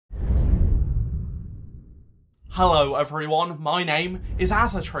Hello everyone, my name is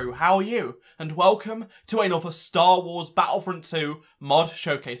Azatru, how are you? And welcome to another Star Wars Battlefront 2 mod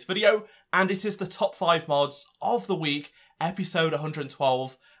showcase video, and it is the top 5 mods of the week, episode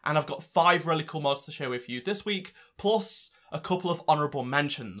 112, and I've got 5 really cool mods to share with you this week, plus a couple of honourable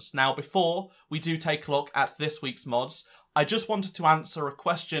mentions. Now before we do take a look at this week's mods, I just wanted to answer a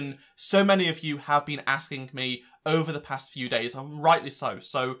question so many of you have been asking me over the past few days, and rightly so.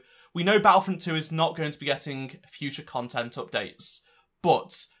 So we know Battlefront 2 is not going to be getting future content updates,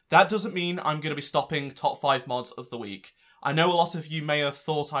 but that doesn't mean I'm going to be stopping top 5 mods of the week. I know a lot of you may have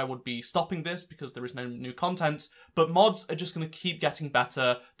thought I would be stopping this because there is no new content, but mods are just going to keep getting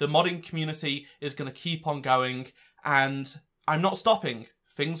better, the modding community is going to keep on going, and I'm not stopping.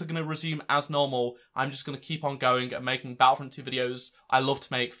 Things are going to resume as normal. I'm just going to keep on going and making Battlefront 2 videos I love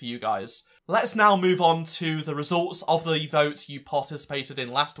to make for you guys. Let's now move on to the results of the vote you participated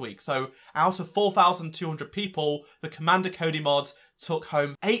in last week. So out of 4,200 people, the Commander Cody mod took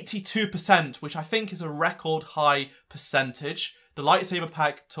home 82%, which I think is a record high percentage. The Lightsaber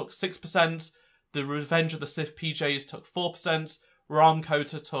Pack took 6%, the Revenge of the Sith PJs took 4%, Ram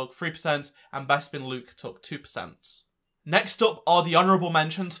Kota took 3%, and Bespin Luke took 2%. Next up are the honourable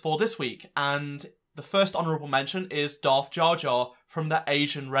mentions for this week, and the first honourable mention is Darth Jar Jar from the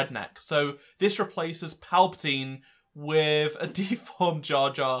Asian Redneck. So this replaces Palpatine with a deformed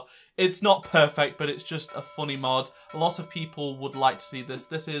Jar Jar. It's not perfect, but it's just a funny mod. A lot of people would like to see this.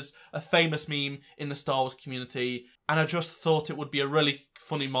 This is a famous meme in the Star Wars community, and I just thought it would be a really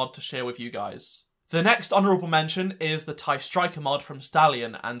funny mod to share with you guys. The next honourable mention is the TIE Striker mod from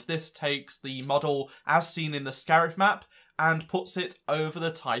Stallion, and this takes the model as seen in the Scarif map and puts it over the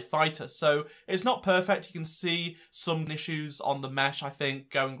TIE Fighter. So it's not perfect, you can see some issues on the mesh I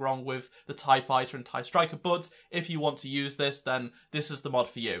think going wrong with the TIE Fighter and TIE Striker, but if you want to use this then this is the mod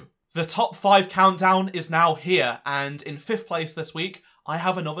for you. The top 5 countdown is now here, and in 5th place this week I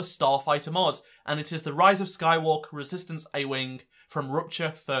have another Starfighter mod, and it is the Rise of Skywalker Resistance A-Wing from Rupture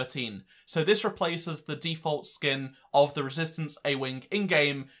 13. So this replaces the default skin of the Resistance A-Wing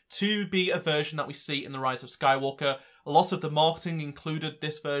in-game to be a version that we see in the Rise of Skywalker. A lot of the marketing included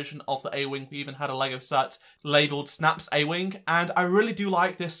this version of the A-Wing. We even had a Lego set labelled Snaps A-Wing, and I really do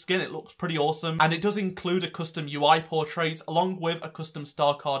like this skin. It looks pretty awesome, and it does include a custom UI portrait along with a custom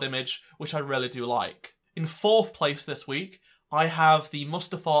star card image, which I really do like. In 4th place this week, I have the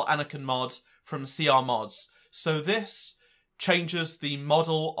Mustafar Anakin mod from CR Mods. So this changes the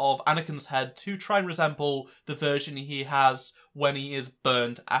model of Anakin's head to try and resemble the version he has when he is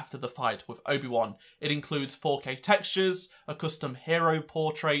burned after the fight with Obi-Wan. It includes 4K textures, a custom hero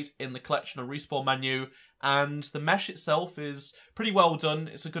portrait in the collection and respawn menu, and the mesh itself is pretty well done.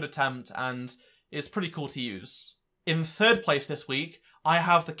 It's a good attempt and it's pretty cool to use. In 3rd place this week, I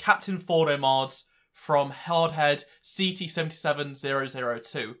have the Captain Fordo mods from Hardhead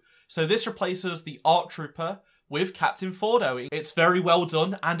CT77002. So this replaces the ARC Trooper with Captain Fordo. It's very well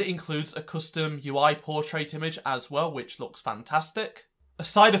done, and it includes a custom UI portrait image as well, which looks fantastic. A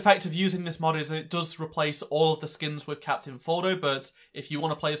side effect of using this mod is it does replace all of the skins with Captain Fordo, but if you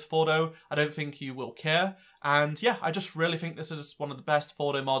want to play as Fordo, I don't think you will care. And yeah, I just really think this is one of the best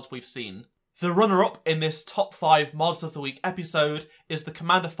Fordo mods we've seen. The runner-up in this top 5 mods of the week episode is the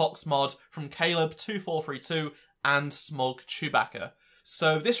Commander Fox mod from Caleb2432 and Smug Chewbacca.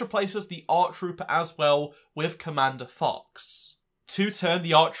 So this replaces the ARC Trooper as well with Commander Fox. To turn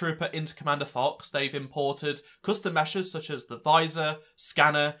the ARC Trooper into Commander Fox, they've imported custom meshes such as the visor,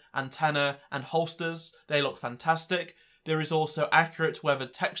 scanner, antenna, and holsters. They look fantastic. There is also accurate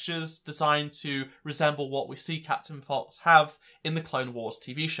weathered textures designed to resemble what we see Captain Fox have in the Clone Wars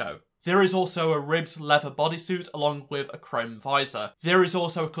TV show. There is also a ribbed leather bodysuit along with a chrome visor. There is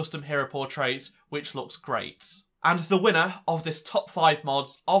also a custom hero portrait, which looks great. And the winner of this top 5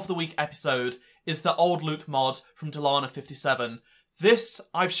 mods of the week episode is the Old Luke mod from Delana57. This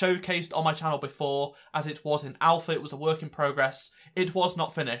I've showcased on my channel before, as it was in alpha, it was a work in progress, it was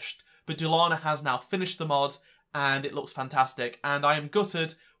not finished, but Delana has now finished the mod and it looks fantastic, and I am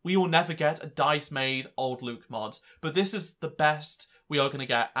gutted we will never get a DICE made Old Luke mod, but this is the best we are going to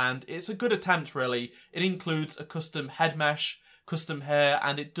get, and it's a good attempt really. It includes a custom head mesh, custom hair,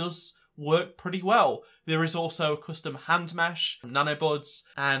 and it does work pretty well. There is also a custom hand mesh from Nanobuds,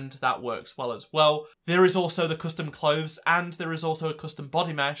 and that works well as well. There is also the custom clothes, and there is also a custom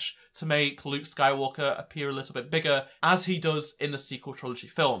body mesh to make Luke Skywalker appear a little bit bigger, as he does in the sequel trilogy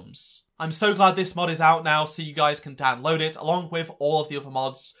films. I'm so glad this mod is out now so you guys can download it along with all of the other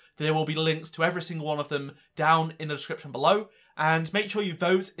mods there will be links to every single one of them down in the description below. And make sure you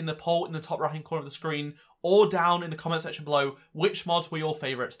vote in the poll in the top right hand corner of the screen or down in the comment section below which mods were your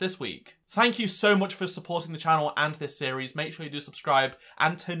favourites this week. Thank you so much for supporting the channel and this series. Make sure you do subscribe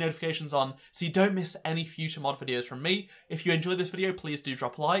and turn notifications on so you don't miss any future mod videos from me. If you enjoyed this video, please do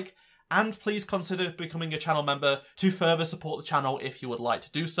drop a like. And please consider becoming a channel member to further support the channel if you would like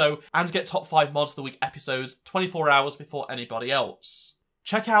to do so, and get top 5 mods of the week episodes 24 hours before anybody else.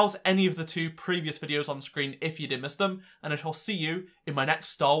 Check out any of the 2 previous videos on screen if you did miss them, and I shall see you in my next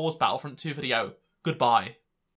Star Wars Battlefront 2 video. Goodbye.